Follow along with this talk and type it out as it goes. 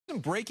Some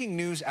breaking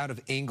news out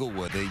of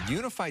Inglewood, the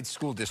unified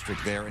school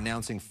district there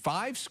announcing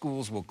 5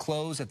 schools will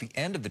close at the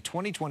end of the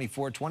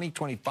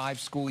 2024-2025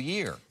 school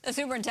year. The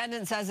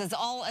superintendent says it's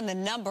all in the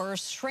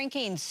numbers,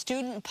 shrinking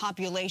student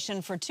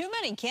population for too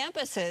many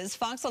campuses.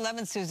 Fox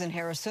 11's Susan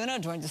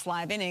Harasuno joins us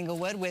live in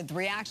Inglewood with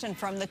reaction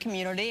from the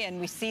community, and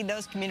we see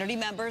those community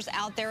members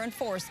out there in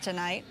force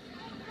tonight.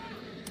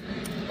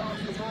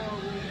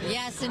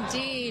 Yes,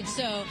 indeed.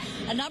 So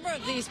a number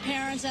of these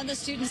parents and the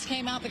students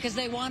came out because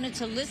they wanted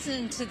to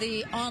listen to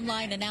the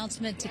online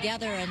announcement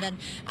together. And then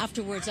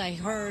afterwards, I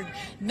heard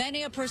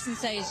many a person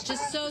say it's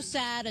just so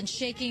sad and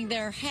shaking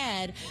their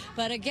head.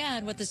 But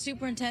again, what the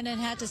superintendent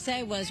had to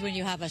say was when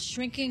you have a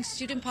shrinking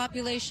student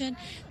population,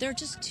 there are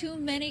just too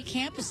many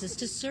campuses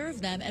to serve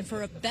them. And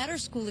for a better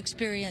school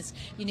experience,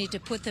 you need to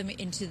put them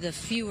into the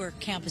fewer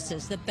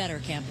campuses, the better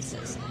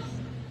campuses.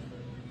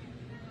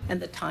 And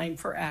the time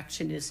for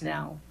action is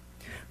now.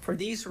 For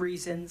these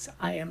reasons,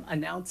 I am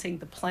announcing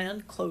the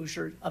planned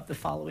closure of the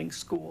following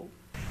school: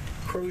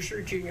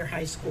 Crozier Junior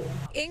High School.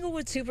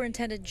 Inglewood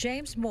Superintendent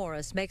James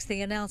Morris makes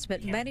the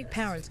announcement many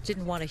parents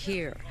didn't want to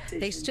hear.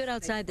 They stood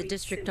outside the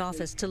district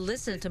office to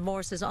listen to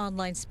Morris's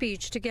online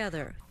speech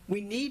together.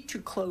 We need to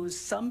close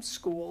some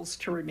schools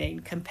to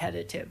remain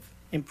competitive,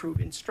 improve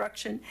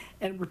instruction,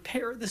 and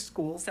repair the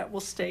schools that will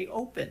stay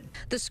open.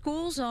 The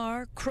schools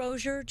are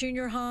Crozier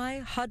Junior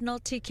High, Hudnall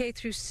TK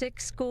through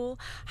 6 School,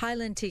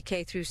 Highland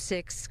TK through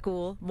 6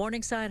 School,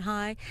 Morningside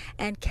High,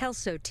 and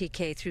Kelso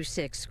TK through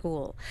 6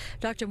 School.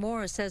 Dr.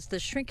 Morris says the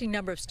shrinking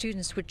number of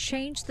students would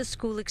change the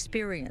school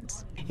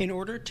experience. In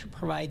order to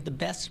provide the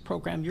best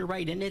program, you're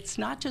right, and it's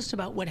not just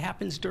about what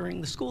happens during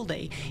the school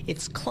day.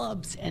 It's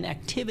clubs and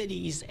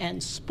activities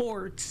and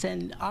sports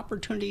and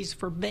opportunities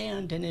for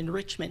band and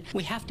enrichment.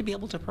 We have to be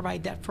able to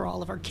provide that for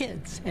all of our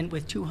kids, and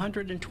with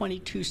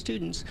 222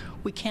 students,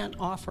 we can't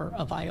offer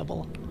a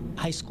viable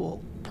high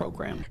school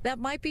program. That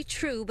might be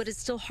true, but it's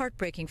still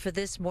heartbreaking for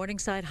this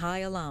Morningside High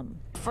alum.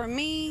 For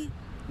me,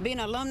 being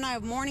an alumni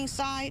of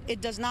Morningside,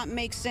 it does not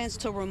make sense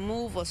to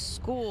remove a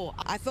school.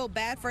 I feel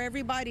bad for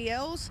everybody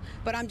else,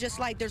 but I'm just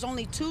like, there's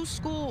only 2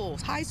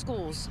 schools, high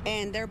schools,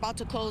 and they're about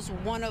to close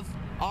one of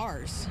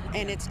ours,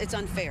 and it's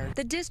unfair.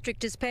 The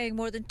district is paying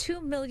more than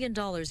 $2 million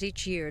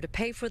each year to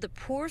pay for the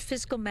poor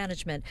fiscal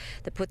management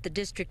that put the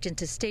district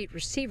into state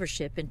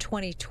receivership in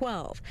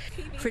 2012.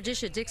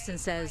 Fredisha Dixon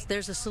says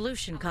there's a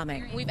solution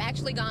coming. We've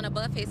actually gone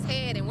above his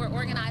head, and we're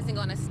organizing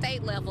on a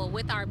state level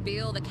with our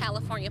bill, the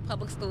California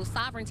Public School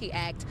Sovereignty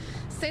Act.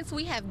 Since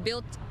we have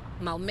built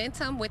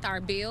momentum with our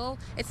bill,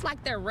 it's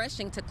like they're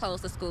rushing to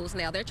close the schools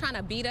now. They're trying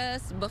to beat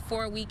us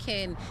before we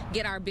can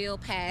get our bill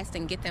passed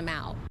and get them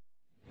out.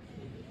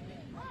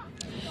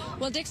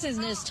 Well,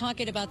 Dixon is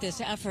talking about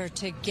this effort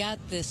to get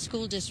the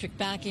school district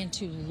back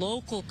into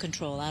local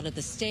control out of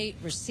the state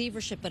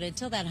receivership. But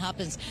until that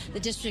happens, the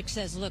district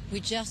says, look, we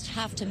just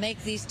have to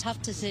make these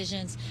tough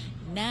decisions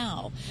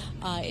now.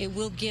 It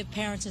will give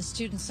parents and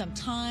students some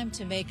time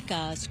to make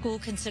school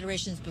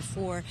considerations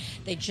before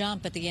they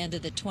jump at the end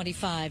of the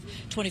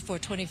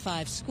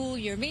 24-25 school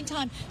year.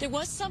 Meantime, there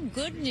was some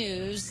good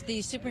news.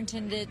 The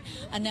superintendent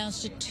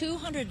announced a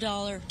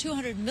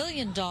 $200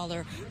 million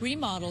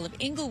remodel of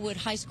Inglewood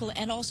High School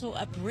and also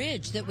a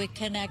bridge that would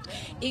connect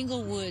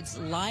Inglewood's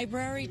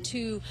library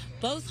to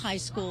both high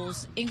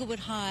schools, Inglewood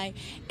High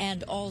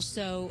and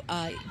also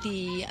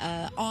the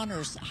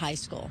Honors High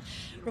School.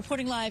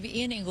 Reporting live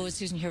in Inglewood,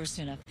 Susan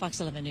Harasuno,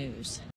 Fox 11 News.